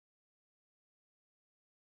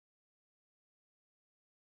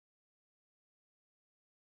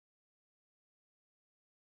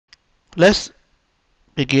Let's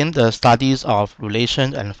begin the studies of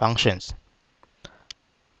relations and functions.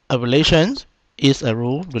 A relation is a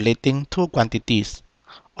rule relating two quantities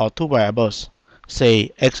or two variables,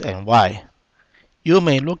 say x and y. You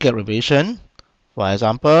may look at relation. For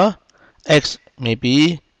example, x may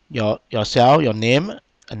be yourself, your name,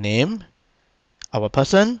 a name, our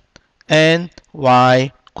person, and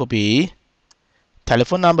y could be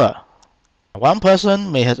telephone number. One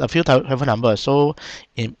person may have a few telephone numbers, so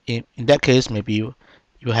in that case, maybe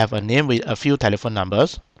you have a name with a few telephone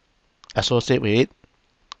numbers associated with it.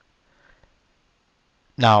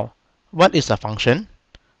 Now, what is a function?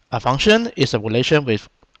 A function is a relation with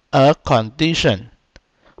a condition.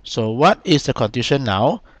 So what is the condition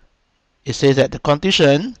now? It says that the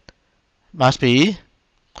condition must be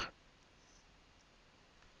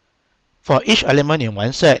for each element in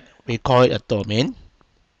one set, we call it a domain,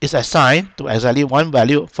 is assigned to exactly one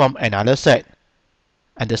value from another set.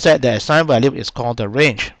 And the set that assigned value is called the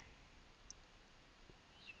range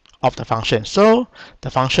of the function. So the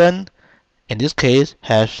function in this case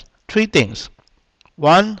has three things.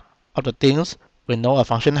 One of the things we know a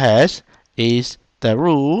function has is the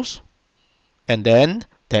rules, and then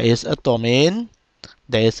there is a domain,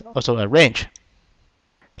 there is also a range.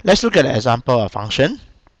 Let's look at an example of function.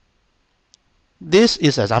 This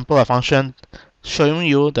is an example of function showing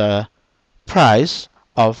you the price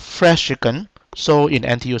of fresh chicken sold in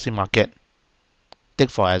NTUC market. Take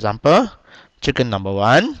for example, chicken number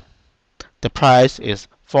 1, the price is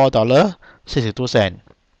 $4.62.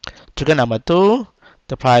 Chicken number 2,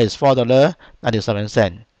 the price is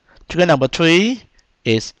 $4.97. Chicken number 3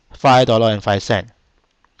 is $5.05.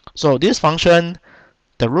 So this function,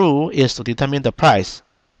 the rule is to determine the price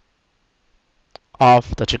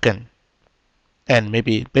of the chicken, and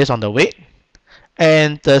maybe based on the weight.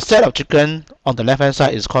 And the set of chicken on the left hand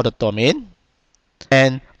side is called the domain,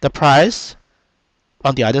 and the price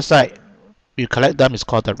on the other side, we collect them, is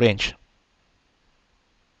called the range.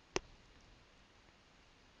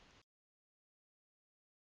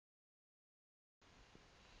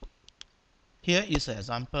 Here is an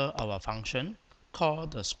example of a function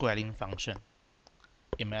called the squaring function.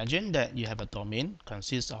 Imagine that you have a domain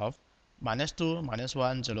consists of -2,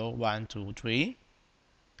 -1, 0, 1, 2, 3,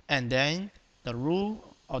 and then the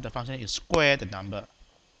rule of the function is square the number.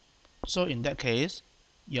 So in that case,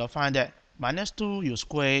 you'll find that -2, you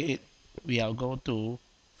square it, we'll go to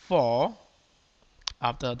 4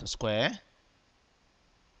 after the square.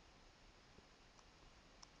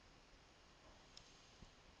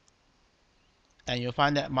 And you'll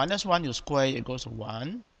find that -1 you square it goes to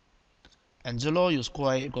 1, and 0 you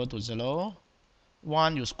square it go to 0,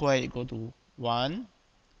 1 you square it go to 1,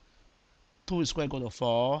 2 you square it go to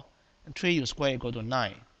 4, and 3 you square it go to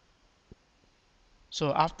 9.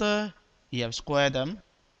 So after you have squared them,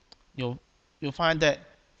 you'll find that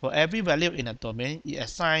for every value in a domain, you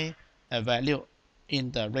assign a value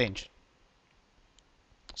in the range.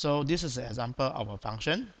 So this is an example of a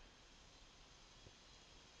function.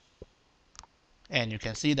 And you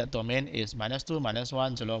can see the domain is -2,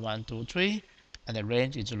 -1, 0, 1, 2, 3, and the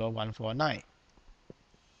range is 0, 1, 4, 9.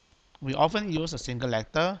 We often use a single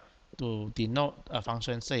letter to denote a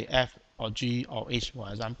function, say f or g or h, for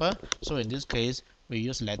example. So in this case, we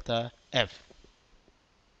use letter f.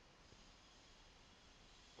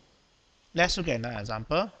 Let's look at another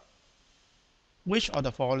example. Which of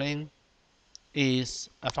the following is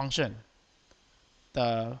a function?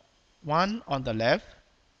 The one on the left,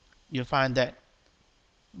 you find that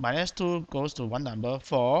 -2 goes to one number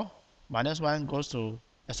 4, -1 goes to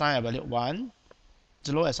assign a value 1,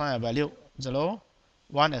 0 assign a value 0,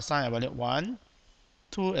 1 assign a value 1,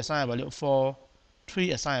 2 assign a value 4,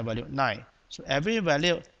 3 assign a value 9. So every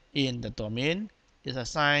value in the domain is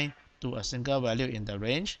assigned to a single value in the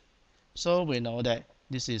range. So we know that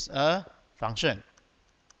this is a function.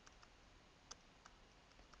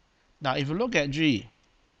 Now if you look at g,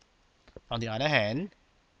 on the other hand,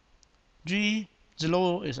 g,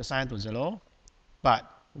 0 is assigned to 0, but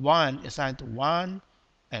 1 is assigned to 1,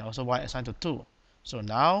 and also 1 is assigned to 2. So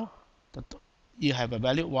now you have a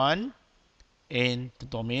value 1 in the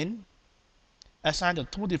domain assigned to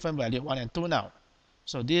two different values, 1 and 2 now.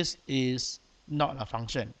 So this is not a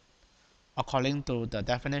function. According to the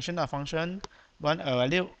definition of function, one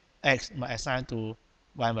value x must assign to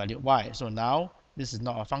one value y. So now this is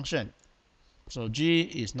not a function. So g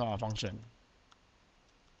is not a function.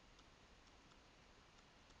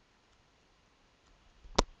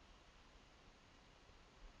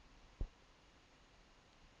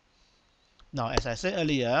 Now, as I said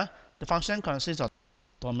earlier, the function consists of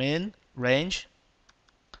domain, range,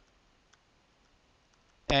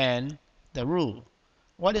 and the rule.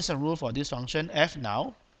 What is the rule for this function f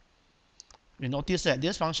now? We notice that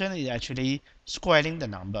this function is actually squaring the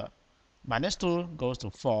number. Minus 2 goes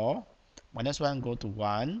to 4, minus 1 goes to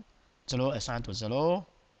 1, 0 assigned to 0,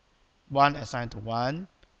 1 assigned to 1,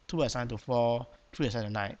 2 assigned to 4, 3 assigned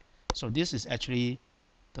to 9. So this is actually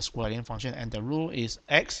the squaring function, and the rule is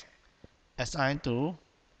x assigned to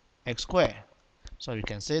x squared. So we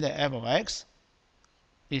can say that f of x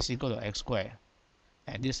is equal to x squared.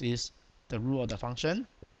 And this is the rule of the function.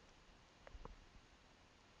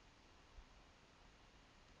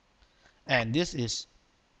 And this is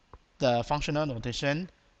the functional notation.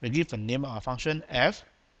 We give the name of our function f.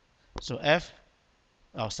 So f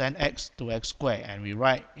I'll send x to x squared, and we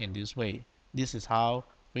write in this way. This is how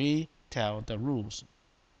we tell the rules.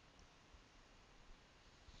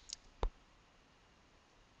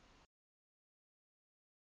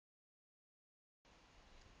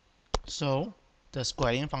 So the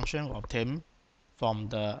squaring function we obtain from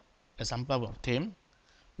the example we obtain,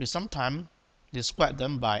 we sometimes describe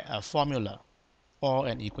them by a formula or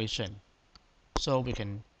an equation. So we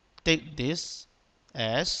can take this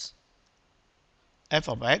as f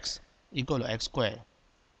of x equal to x squared.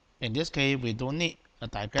 In this case, we don't need a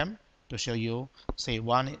diagram to show you, say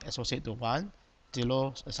 1 is associated to 1,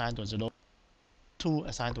 0 assigned to 0, 2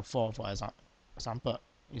 assigned to 4, for example.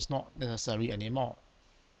 It's not necessary anymore.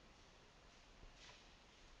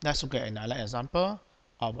 Let's look at another example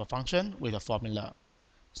of a function with a formula.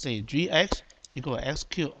 Say gx equal to x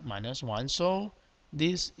cubed minus 1. So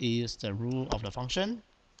this is the rule of the function.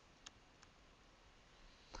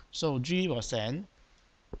 So g will send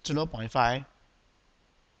 0.5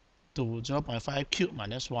 to 0.5 cubed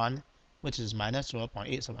minus 1, which is minus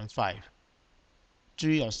 0.875.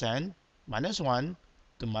 G will send minus 1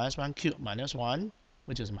 to minus 1 cubed minus 1,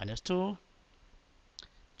 which is minus 2.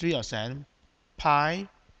 G will send pi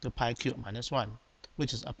to pi cubed minus 1,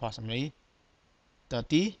 which is approximately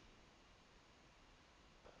 30.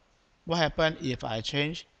 What happens if I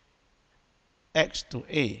change x to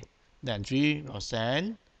a? Then G will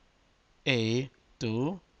send a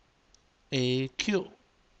to a cubed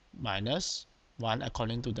minus 1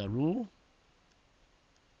 according to the rule.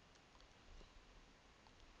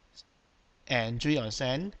 And G will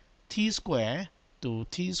send t squared to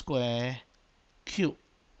t squared cubed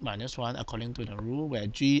minus 1 according to the rule, where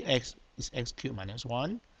gx is x cubed minus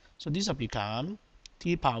 1. So this will become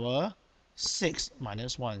t power 6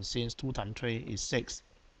 minus 1, since 2 times 3 is 6.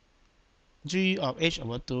 G of h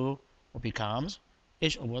over 2 will become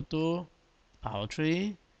h over 2 power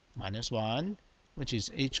 3 minus 1, which is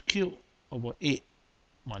h cubed over 8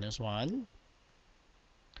 minus 1.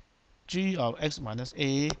 G of x minus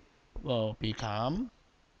a will become,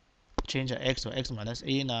 change the x to x minus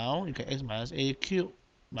a now, you get x minus a cubed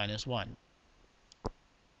minus 1.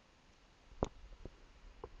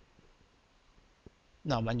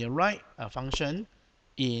 Now when you write a function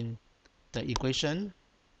in the equation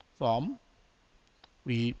form,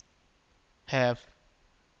 we have,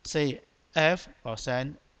 say, f or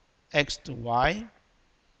send x to y,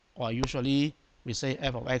 or usually we say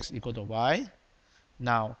f of x equal to y.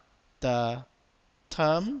 Now the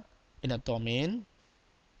term in the domain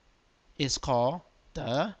is called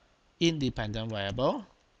the independent variable,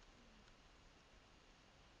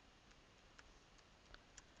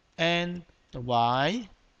 and the y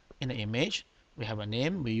in the image, we have a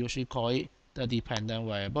name, we usually call it the dependent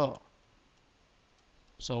variable.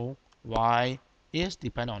 So y is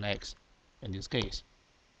dependent on x in this case.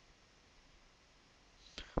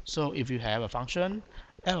 So if you have a function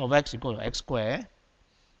f of x equal to x squared,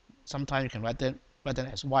 sometimes you can write them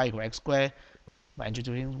as y equal to x squared by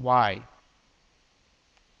introducing y.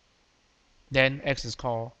 Then x is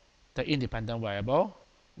called the independent variable,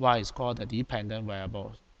 y is called the dependent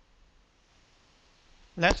variable.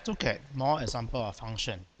 Let's look at more examples of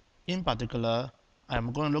function. In particular,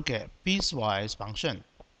 I'm going to look at piecewise function.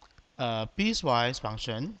 A piecewise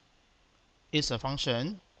function is a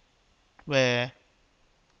function where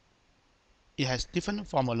it has different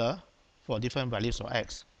formula for different values of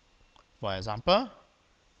x. For example,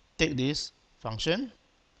 take this function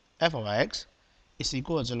f of x is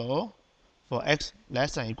equal to 0 for x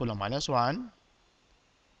less than or equal to minus 1,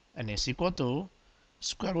 and is equal to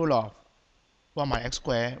square root of 1 minus x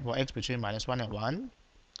squared for x between minus 1 and 1,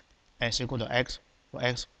 and is equal to x for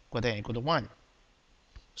x greater than or equal to 1.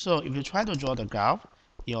 So if you try to draw the graph,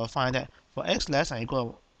 you will find that for x less than or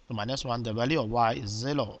equal to minus 1, the value of y is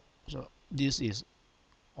 0. So this is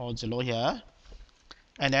all 0 here.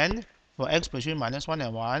 And then for x between minus 1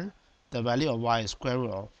 and 1, the value of y is square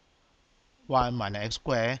root of 1 minus x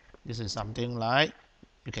squared. This is something like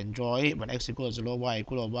You can draw it when x equals 0, y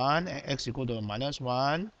equals 1, x equals to minus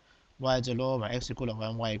 1, y 0, when x equals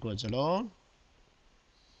 1, y equals 0.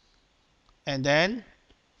 And then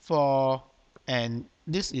and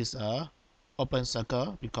this is a open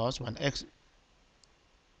circle because when x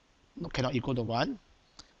cannot equal to 1.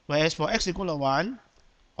 Whereas for x equal to 1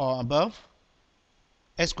 or above,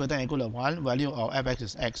 x greater than or equal to 1, value of fx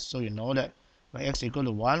is x. So you know that when x equal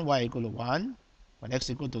to 1, y equal to 1. When x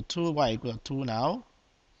equal to 2, y equal to 2 now.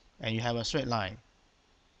 And you have a straight line.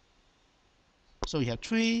 So you have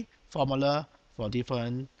three formula for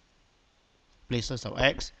different places of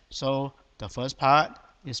x. So the first part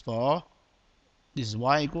is for this is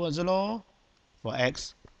y equal to 0 for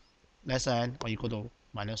x less than or equal to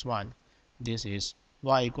minus 1. This is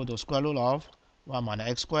y equal to square root of 1 minus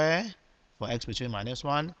x squared for x between minus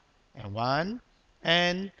 1 and 1.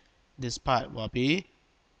 And this part will be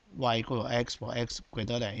y equal to x for x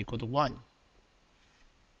greater than or equal to 1.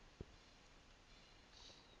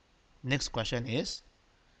 Next question is,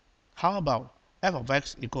 how about f of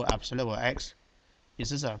x equal absolute value of x? Is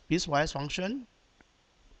this a piecewise function?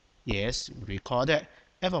 Yes, recall that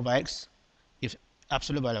f of x, if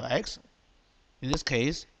absolute value of x, in this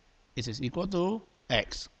case, it is equal to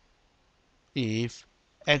x. If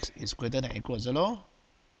x is greater than or equal to 0,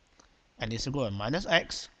 and is equal to minus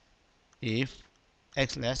x, if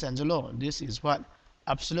x less than 0. This is what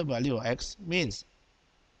absolute value of x means.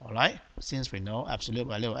 Alright, since we know absolute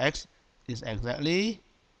value of x is exactly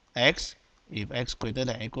x if x greater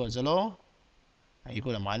than or equal to 0, and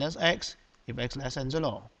equal to minus x if x less than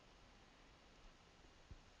 0.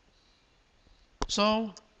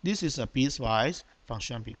 So this is a piecewise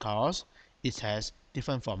function because it has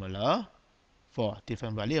different formula for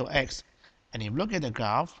different value of x. And if you look at the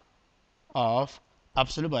graph of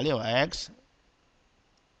absolute value of x,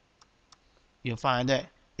 you find that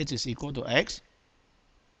it is equal to x,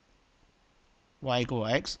 y equal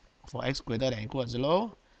to x for x greater than or equal to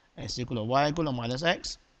 0, and it's equal to y equal to minus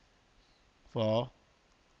x for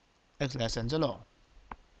x less than 0.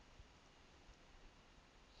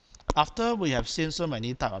 After we have seen so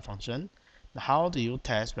many types of functions, how do you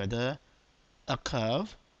test whether a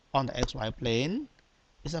curve on the xy plane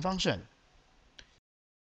is a function?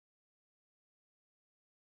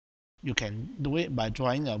 You can do it by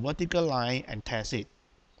drawing a vertical line and test it.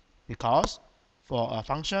 Because for a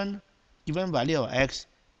function given value of x,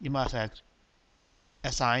 you must have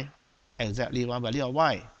assigned exactly one value of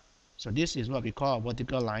y. So this is what we call a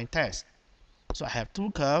vertical line test. So I have two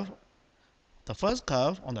curves. The first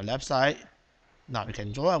curve on the left side, now you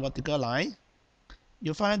can draw a vertical line.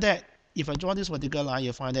 You find that if I draw this vertical line,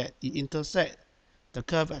 you find that it intersects the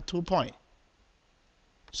curve at 2 points.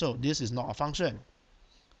 So this is not a function.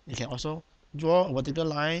 You can also draw a vertical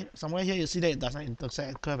line. Somewhere here you see that it doesn't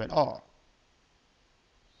intersect a curve at all.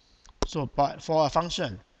 So but for a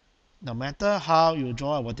function, no matter how you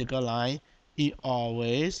draw a vertical line, it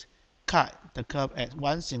always cut the curve at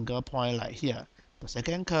one single point like here. The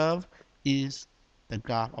second curve is the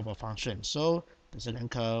graph of a function. So the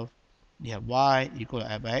second curve, you have y equal to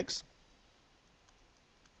fx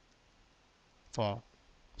for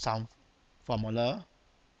some formula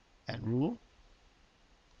and rule.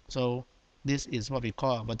 So this is what we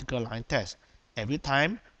call a vertical line test. Every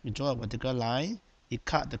time you draw a vertical line, it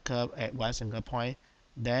cuts the curve at one single point.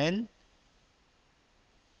 Then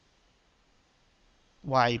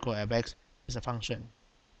y equal to fx is a function.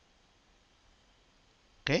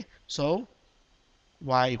 Okay, so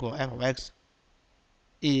y equal f of x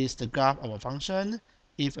is the graph of a function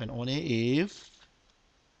if and only if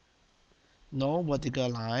no vertical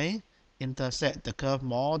line intersect the curve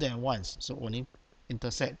more than once. So only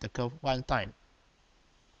intersect the curve one time.